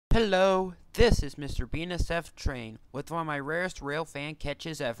Hello, this is Mr. BNSF Train with one of my rarest Railfan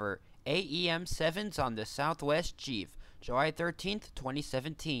catches ever, AEM7s on the Southwest Chief, July 13th,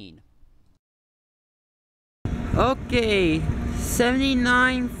 2017. Okay,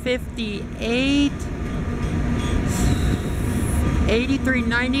 7958,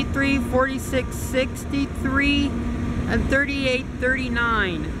 8393, 4663, and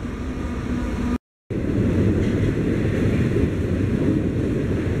 3839.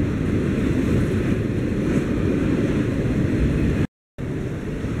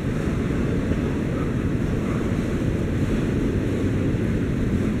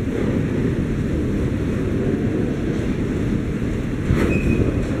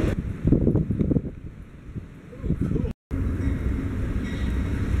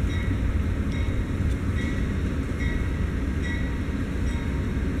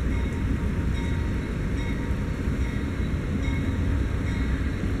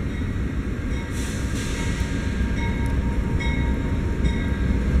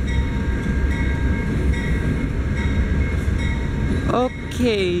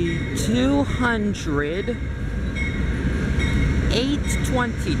 Okay, 200,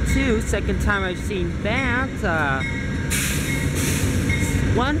 822, second time I've seen that,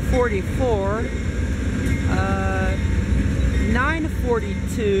 144,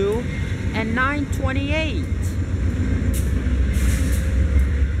 942, and 928.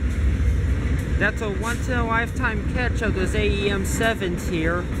 That's a once-in-a-lifetime catch of those AEM7s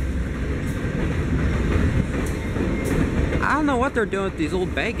here. I don't know what they're doing with these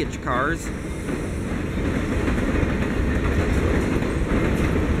old baggage cars.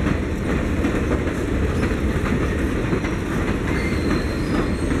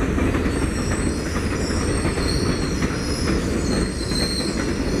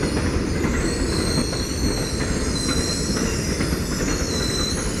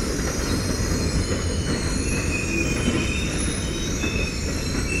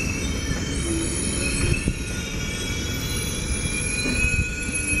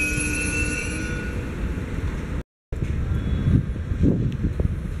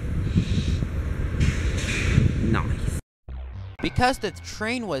 Because the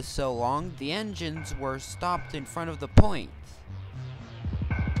train was so long, the engines were stopped in front of the points.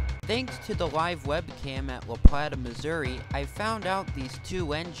 Thanks to the live webcam at La Plata, Missouri, I found out these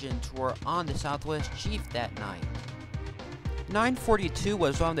two engines were on the Southwest Chief that night. 942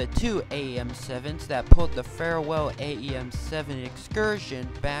 was one of the two AEM7s that pulled the farewell AEM7 excursion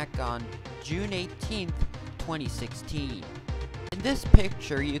back on June 18th, 2016. In this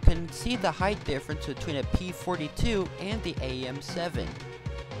picture, you can see the height difference between a P42 and the AEM7.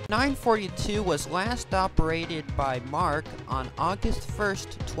 942 was last operated by Mark on August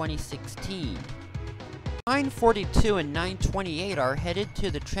 1st, 2016. 942 and 928 are headed to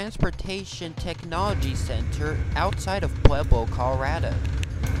the Transportation Technology Center outside of Pueblo, Colorado.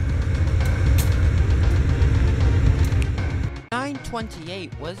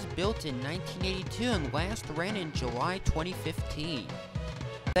 928 was built in 1982 and last ran in July 2015.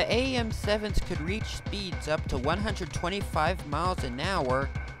 The AEM7s could reach speeds up to 125 miles an hour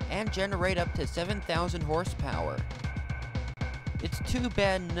and generate up to 7,000 horsepower. It's too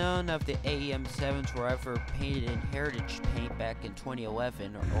bad none of the AEM7s were ever painted in heritage paint back in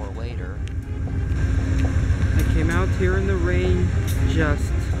 2011 or later. I came out here in the rain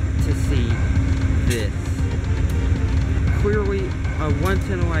just to see this. Clearly a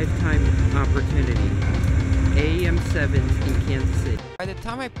once-in-a-lifetime opportunity. AEM7s in Kansas City. By the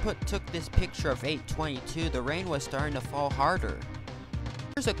time I took this picture of 822, the rain was starting to fall harder.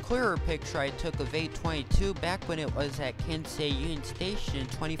 Here's a clearer picture I took of 822 back when it was at Kansas City Union Station in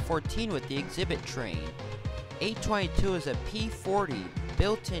 2014 with the exhibit train. 822 is a P40,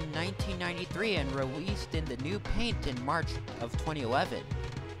 built in 1993 and released in the new paint in March of 2011.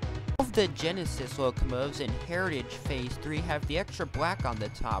 All of the Genesis locomotives in Heritage Phase 3 have the extra black on the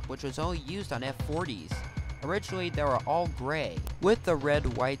top, which was only used on F40s. Originally, they were all gray, with the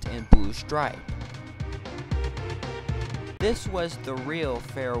red, white, and blue stripe. This was the real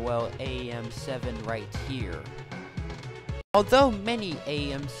farewell AEM7 right here. Although many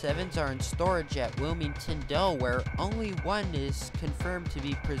AEM7s are in storage at Wilmington, Delaware, only one is confirmed to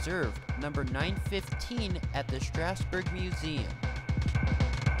be preserved, number 915 at the Strasburg Museum.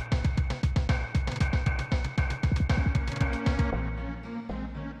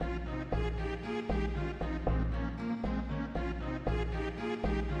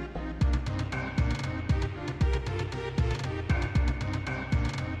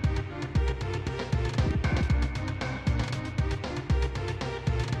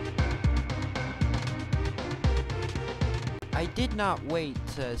 I did not wait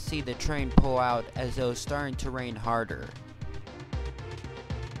to see the train pull out as it was starting to rain harder.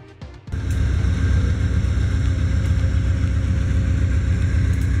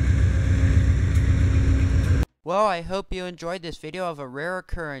 Well, I hope you enjoyed this video of a rare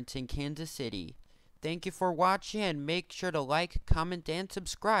occurrence in Kansas City. Thank you for watching, and make sure to like, comment, and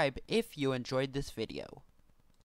subscribe if you enjoyed this video.